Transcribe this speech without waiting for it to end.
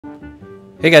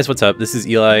Hey guys, what's up? This is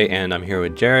Eli, and I'm here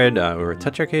with Jared. We're at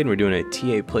TouchArcade, and we're doing a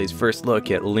TA Plays First Look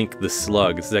at Link the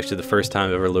Slug. This is actually the first time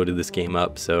I've ever loaded this game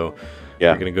up, so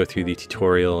Yeah. we're going to go through the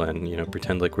tutorial and,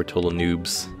 pretend like we're total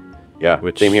noobs. Yeah,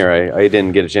 Which same here. I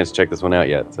didn't get a chance to check this one out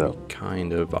yet, so.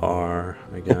 Kind of are,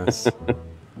 I guess.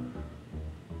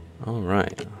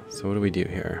 Alright, so what do we do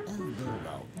here?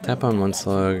 Tap on one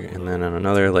slug, and then on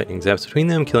another, lightning zaps between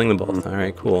them, killing them both.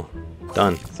 Alright, cool.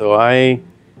 Done. So I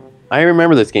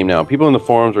remember this game now. People in the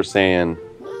forums were saying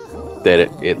that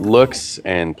it looks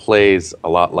and plays a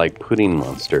lot like Pudding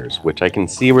Monsters, which I can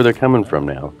see where they're coming from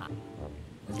now.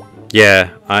 Yeah,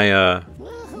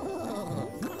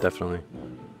 definitely.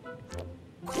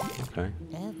 Okay.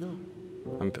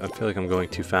 I feel like I'm going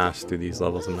too fast through these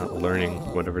levels. I'm not learning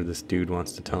whatever this dude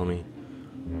wants to tell me.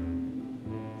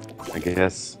 I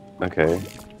guess. Okay.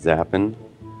 Zapping.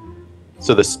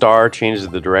 So the star changes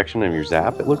the direction of your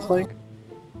zap, it looks like?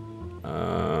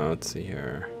 Let's see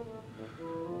here.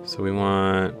 So we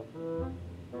want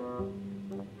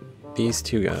these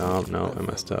two guys. Oh, no, I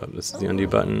messed up. This is the undo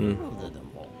button.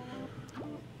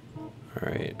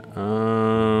 Alright,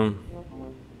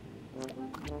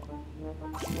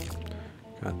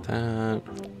 got that.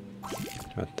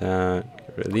 Got that.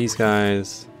 Get rid of these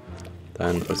guys.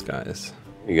 Then those guys.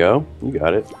 There you go. You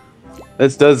got it.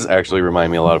 This does actually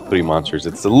remind me a lot of Pudding Monsters.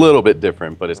 It's a little bit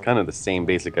different, but it's kind of the same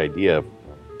basic idea of,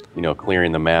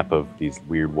 clearing the map of these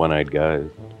weird one-eyed guys.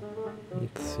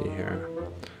 Let's see here.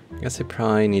 I guess I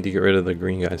probably need to get rid of the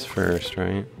green guys first,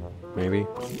 right? Maybe?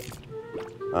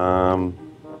 Oh,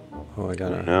 I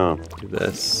gotta do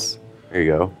this. There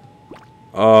you go.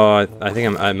 Oh, I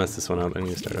think I messed this one up. I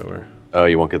need to start over. Oh,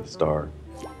 you won't get the star.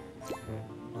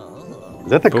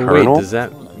 Is that the But kernel? wait, does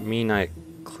that mean I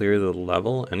clear the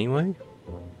level anyway?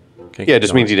 Yeah, it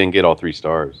just means you didn't get all 3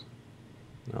 stars.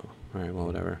 No. Alright, well,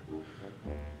 whatever.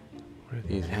 What are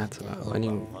these hats about?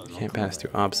 Lightning can't pass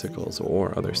through obstacles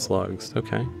or other slugs.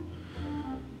 Okay.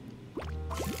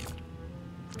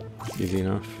 Easy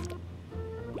enough.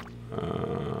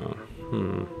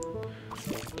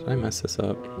 Did I mess this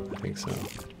up? I think so.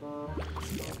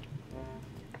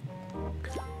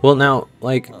 Well, now,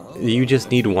 like, you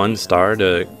just need 1 star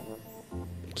to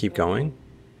keep going,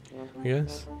 I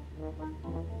guess?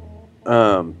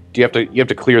 You have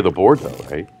to clear the board though,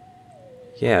 right?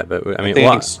 Yeah, but I mean, I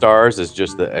think stars is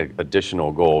just the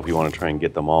additional goal if you want to try and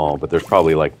get them all, but there's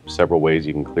probably like several ways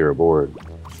you can clear a board.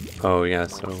 Oh yeah,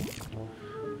 so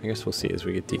I guess we'll see as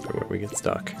we get deeper where we get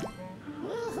stuck.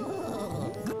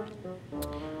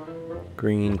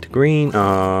 Green to green.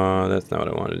 That's not what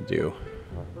I wanted to do.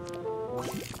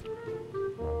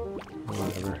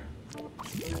 Whatever.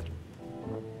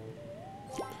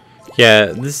 Yeah,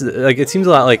 this is like, it seems a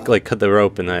lot like Cut the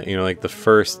Rope in that, like the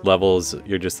first levels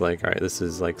you're just like, all right, this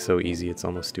is like so easy it's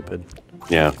almost stupid.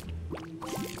 Yeah.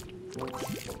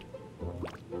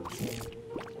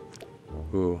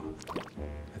 Ooh,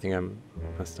 I think I'm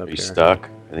messed up here. You're stuck.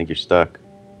 I think you're stuck.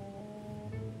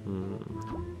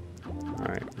 All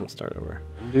right, we'll start over.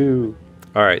 Do.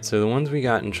 All right, so the ones we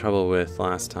got in trouble with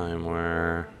last time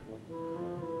were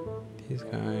these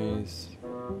guys.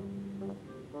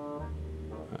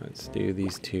 Let's do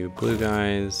these 2 blue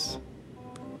guys.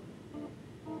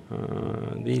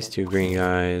 These 2 green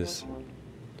guys.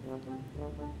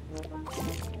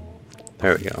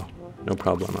 There we go. No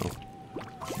problemo.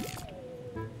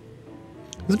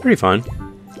 This is pretty fun.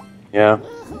 Yeah.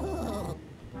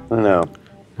 I don't know.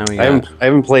 Now we I got,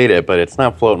 haven't played it, but it's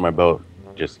not floating my boat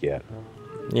just yet.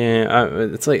 yeah,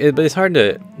 it's like, but it's hard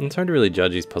to really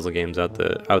judge these puzzle games out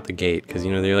the gate because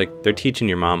they're teaching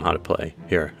your mom how to play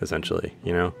here essentially.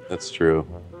 That's true.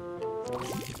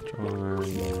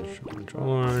 Orange,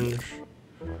 orange.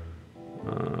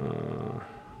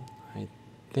 I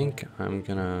think I'm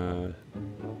gonna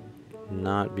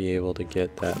not be able to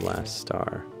get that last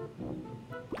star.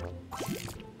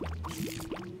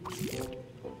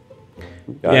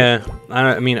 Yeah,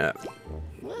 I mean,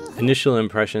 initial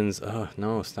impressions. Oh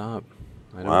no, stop!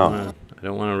 I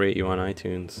don't want to rate you on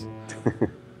iTunes.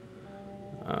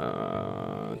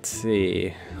 Let's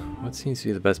see. What seems to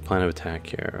be the best plan of attack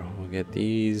here? We'll get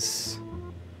these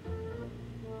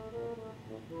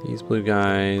blue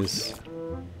guys,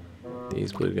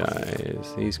 these blue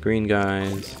guys, these green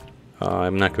guys.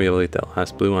 I'm not gonna be able to get that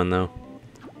last blue one though.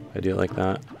 I do it like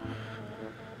that.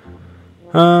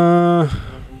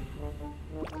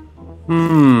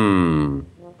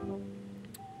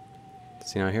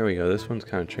 See, now here we go. This one's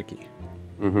kind of tricky.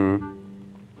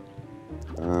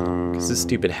 Because this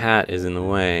stupid hat is in the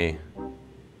way.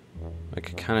 Like,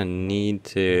 I kind of need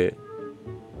to...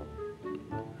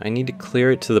 I need to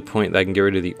clear it to the point that I can get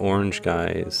rid of the orange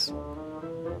guys.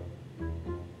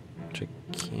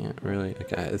 can't really...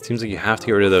 Okay, it seems like you have to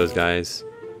get rid of those guys.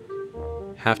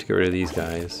 Have to get rid of these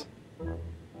guys.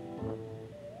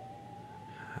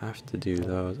 Have to do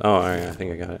those. Oh, alright, I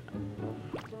think I got it.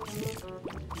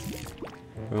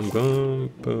 Boom, boom,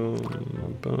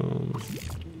 boom, boom.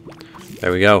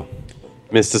 There we go.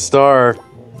 Missed a star.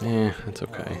 Eh, that's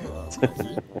okay.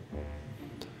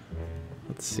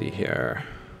 Let's see here.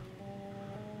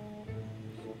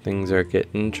 Things are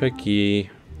getting tricky.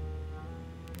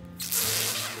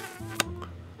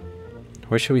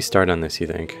 Where should we start on this, you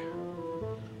think?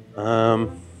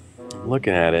 I'm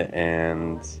looking at it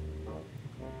and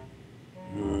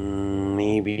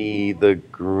maybe the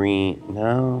green.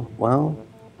 No, well,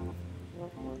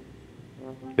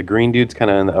 the green dude's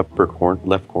kind of in the upper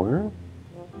left corner,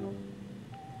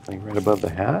 like right above the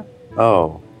hat.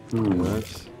 Oh,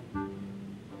 This.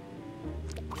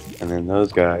 and then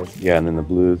those guys, yeah, and then the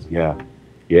blues, yeah,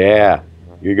 yeah.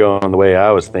 You're going the way I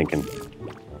was thinking.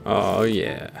 Oh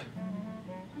yeah.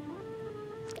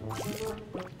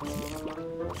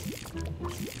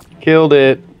 Killed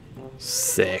it.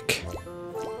 Sick.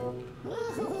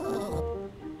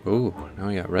 Ooh, now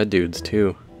we got red dudes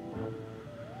too.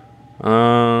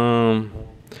 I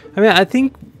mean, I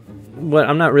think what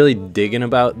I'm not really digging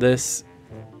about this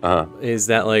is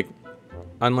that, like,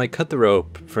 on like Cut the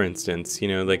Rope, for instance, you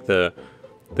know, like the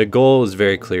goal is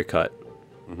very clear cut,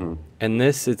 and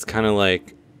this, it's kind of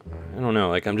like, I don't know,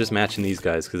 like I'm just matching these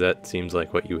guys because that seems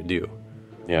like what you would do.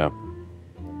 Yeah.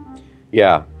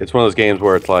 Yeah, it's one of those games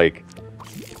where it's like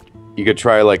you could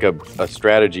try like a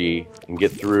strategy and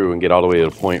get through and get all the way to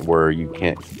the point where you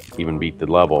can't even beat the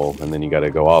level, and then you got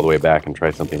to go all the way back and try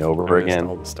something over again.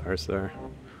 All the stars there.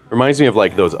 Reminds me of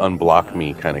like those Unblock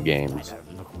Me kind of games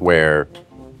where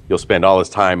you'll spend all this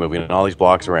time moving all these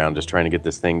blocks around just trying to get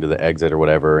this thing to the exit or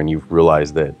whatever, and you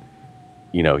realize that,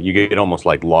 you know, you get almost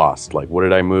like lost. Like, what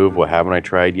did I move? What haven't I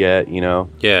tried yet? You know?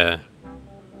 Yeah.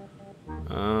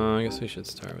 I guess we should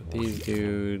start with these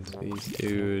dudes. These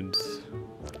dudes.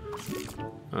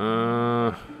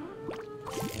 Gotta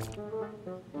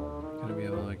be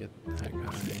able to get that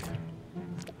guy.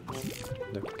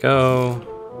 There we go.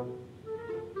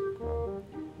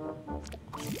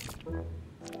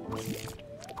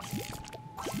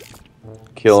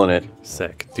 Killing it.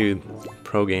 Sick. Dude,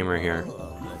 pro gamer here.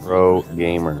 Pro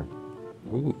gamer.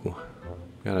 Ooh.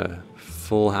 Got a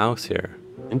full house here.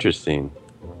 Interesting.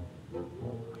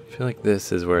 I feel like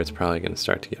this is where it's probably going to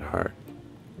start to get hard.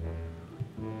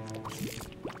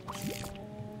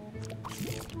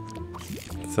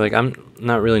 So like I'm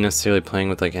not really necessarily playing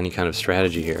with like any kind of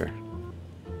strategy here.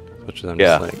 As much as I'm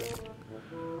just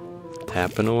like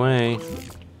tapping away.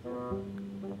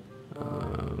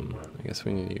 I guess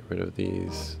we need to get rid of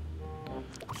these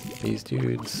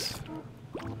dudes.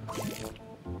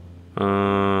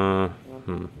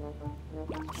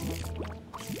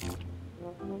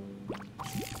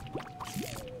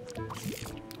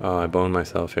 Oh, I boned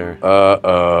myself here.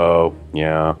 Uh-oh.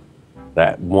 Yeah.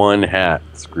 That one hat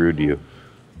screwed you.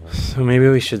 So maybe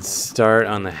we should start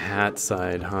on the hat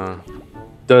side, huh?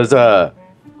 Does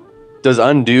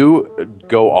undo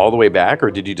go all the way back, or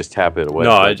did you just tap it away?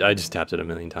 No, I just tapped it a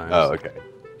million times. Oh, okay.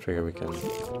 Figure we can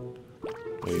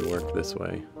maybe work this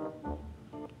way.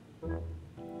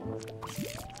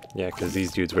 Yeah, because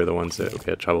these dudes were the ones that we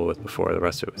had trouble with before. The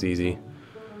rest of it was easy.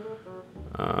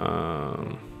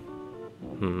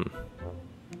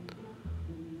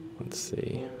 Let's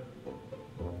see.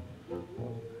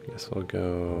 I guess we'll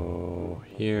go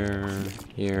here,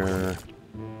 here.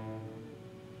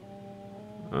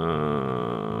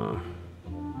 I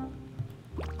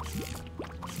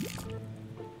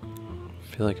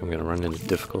feel like I'm gonna run into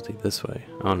difficulty this way.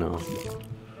 Oh no.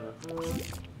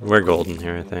 We're golden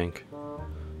here, I think.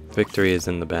 Victory is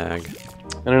in the bag.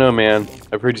 I don't know, man.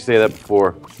 I've heard you say that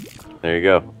before. There you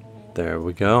go. There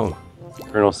we go.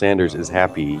 Colonel Sanders is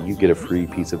happy. You get a free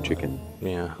piece of chicken.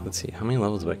 Yeah, let's see. How many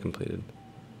levels have I completed?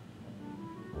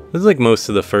 This is like most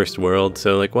of the first world,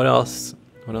 so like what else?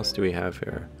 What else do we have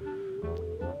here?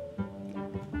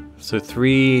 So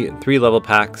three level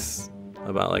packs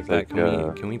about like that.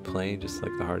 Can we play just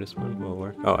like the hardest one? Will it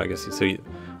work? Oh, I guess so.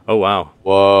 Oh wow.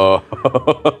 Whoa.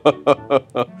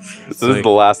 This is the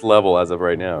last level as of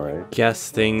right now, right? Guess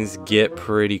things get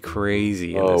pretty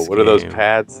crazy. In this what game. do those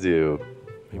pads do?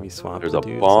 Maybe swap. There's the a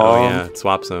dudes. bomb. Oh yeah, it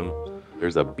swaps them.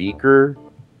 There's a beaker.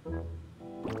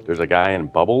 There's a guy in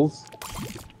bubbles.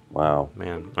 Wow.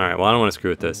 Man. All right. Well, I don't want to screw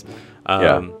with this.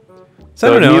 Yeah. So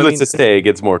I don't know. Needless to say, it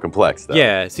gets more complex, though.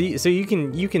 Yeah, so you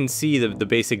can see the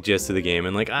basic gist of the game,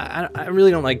 and like I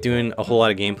really don't like doing a whole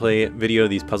lot of gameplay video of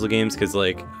these puzzle games because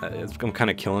like I'm kind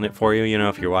of killing it for you, you know,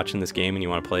 if you're watching this game and you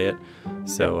want to play it.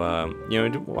 So you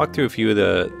know, walk through a few of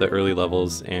the early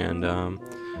levels, and I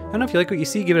don't know if you like what you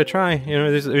see, give it a try. You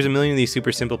know, there's a million of these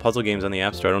super simple puzzle games on the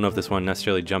App Store. I don't know if this one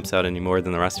necessarily jumps out any more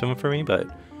than the rest of them for me, but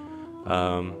you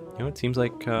know, it seems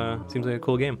like a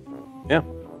cool game. Yeah.